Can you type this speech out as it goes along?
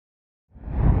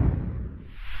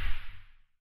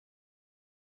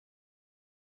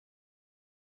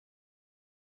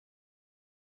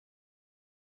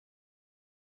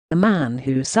a man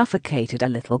who suffocated a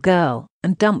little girl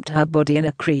and dumped her body in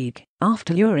a creek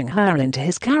after luring her into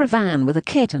his caravan with a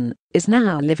kitten, is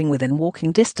now living within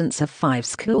walking distance of 5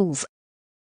 schools.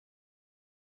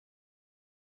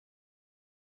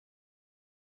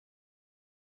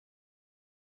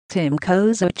 Tim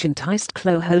Kosowic enticed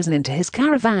Chloe Hoson into his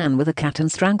caravan with a cat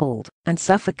and strangled and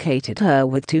suffocated her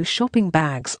with 2 shopping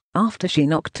bags after she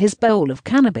knocked his bowl of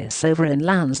cannabis over in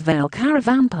Lansvale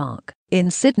Caravan Park,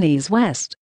 in Sydney's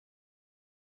west.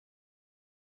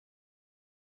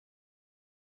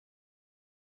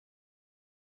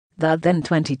 The then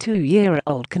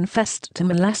 22-year-old confessed to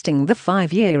molesting the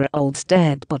 5-year-old's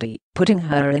dead body, putting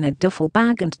her in a duffel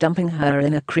bag and dumping her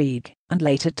in a creek, and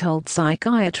later told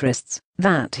psychiatrists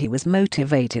that he was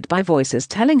motivated by voices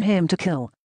telling him to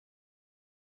kill.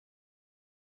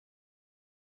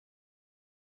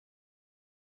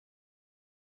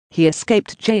 He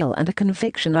escaped jail and a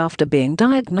conviction after being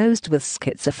diagnosed with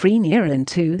schizophrenia in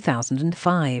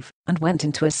 2005 and went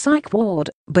into a psych ward,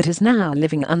 but is now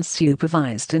living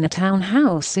unsupervised in a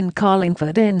townhouse in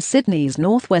Carlingford in Sydney's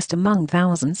northwest among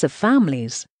thousands of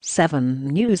families, 7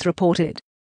 News reported.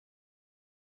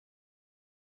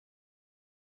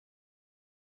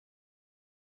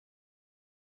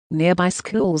 Nearby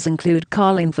schools include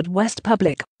Carlingford West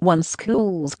Public,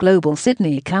 OneSchool's Global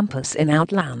Sydney campus in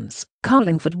Oatlands,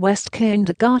 Carlingford West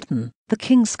Kindergarten, the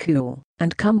King's School,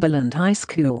 and Cumberland High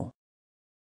School.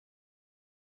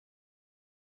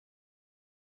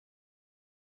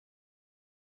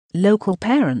 Local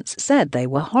parents said they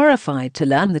were horrified to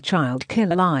learn the child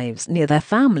killer lives near their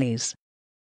families.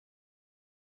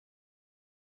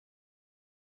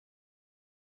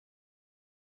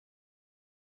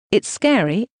 "It's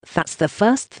scary, that's the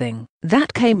first thing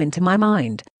that came into my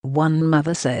mind," one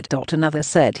mother said. Another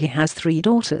said he has 3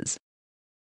 daughters.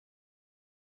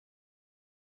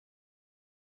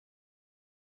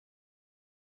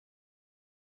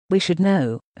 "We should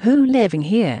know who living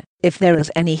here. If there is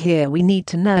any here, we need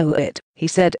to know it," he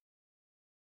said.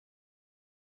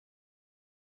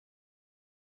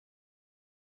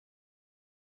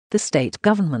 The state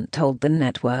government told the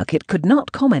network it could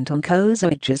not comment on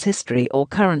Kosowic's history or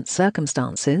current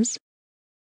circumstances.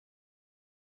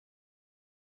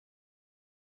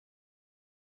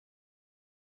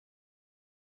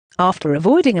 After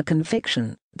avoiding a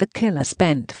conviction, the killer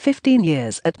spent 15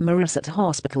 years at Morisset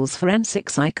Hospital's forensic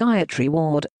psychiatry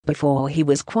ward before he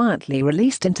was quietly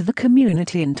released into the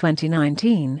community in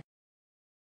 2019.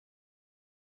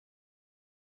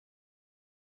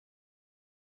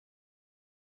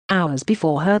 Hours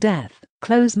before her death,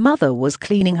 Chloe's mother was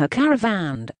cleaning her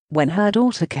caravan when her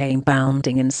daughter came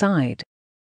bounding inside.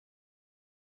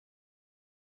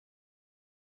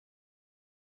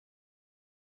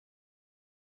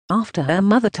 After her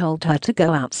mother told her to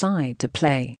go outside to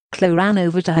play, Chloe ran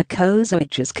over to her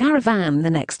Kosowic's caravan the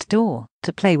next door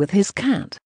to play with his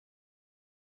cat.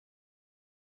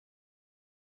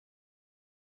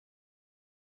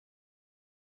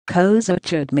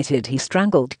 Kosowic admitted he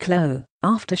strangled Chloe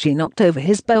after she knocked over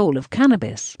his bowl of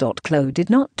cannabis. Chloe did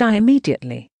not die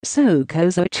immediately, so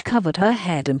Kosowic covered her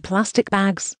head in plastic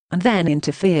bags and then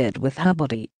interfered with her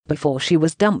body before she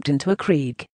was dumped into a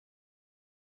creek.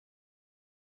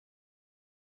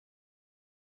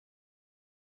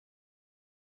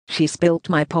 "She spilt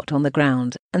my pot on the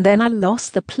ground, and then I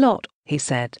lost the plot," he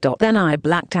said. "Then I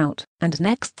blacked out, and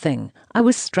next thing, I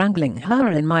was strangling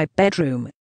her in my bedroom."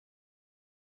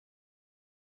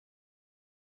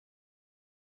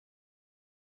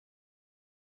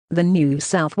 The New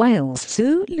South Wales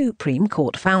Supreme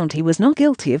Court found he was not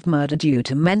guilty of murder due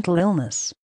to mental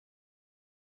illness.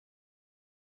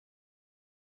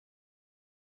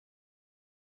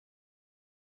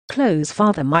 Chloe's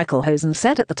father Michael Hoson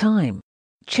said at the time,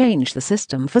 "Change the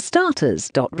system for starters.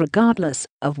 Regardless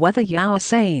of whether you are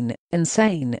sane,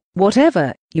 insane,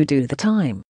 whatever, you do the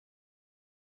time."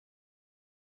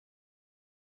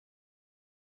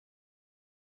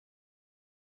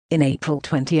 In April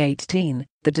 2018,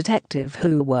 the detective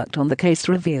who worked on the case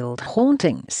revealed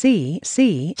haunting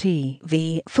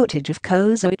CCTV footage of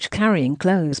Kosowic carrying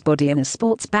Chloe's body in a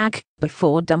sports bag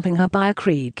before dumping her by a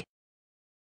creek.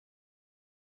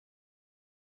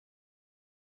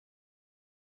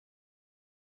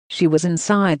 She was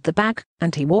inside the bag,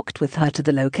 and he walked with her to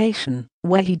the location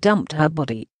where he dumped her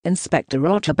body, Inspector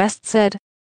Roger Best said.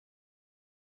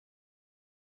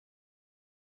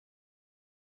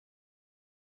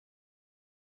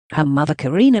 Her mother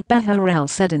Karina Beharel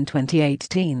said in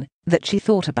 2018 that she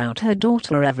thought about her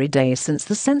daughter every day since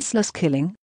the senseless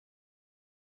killing.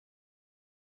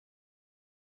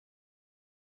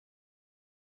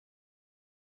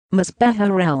 Ms.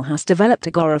 Beharel has developed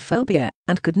agoraphobia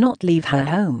and could not leave her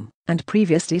home, and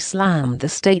previously slammed the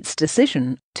state's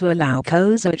decision to allow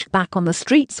Kosowicz back on the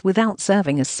streets without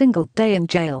serving a single day in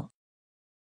jail.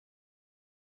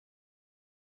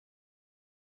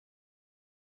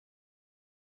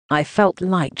 "I felt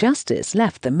like justice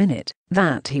left the minute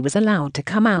that he was allowed to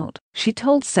come out," she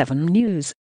told 7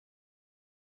 News.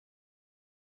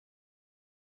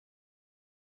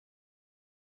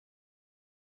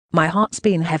 "My heart's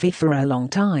been heavy for a long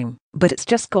time, but it's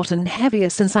just gotten heavier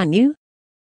since I knew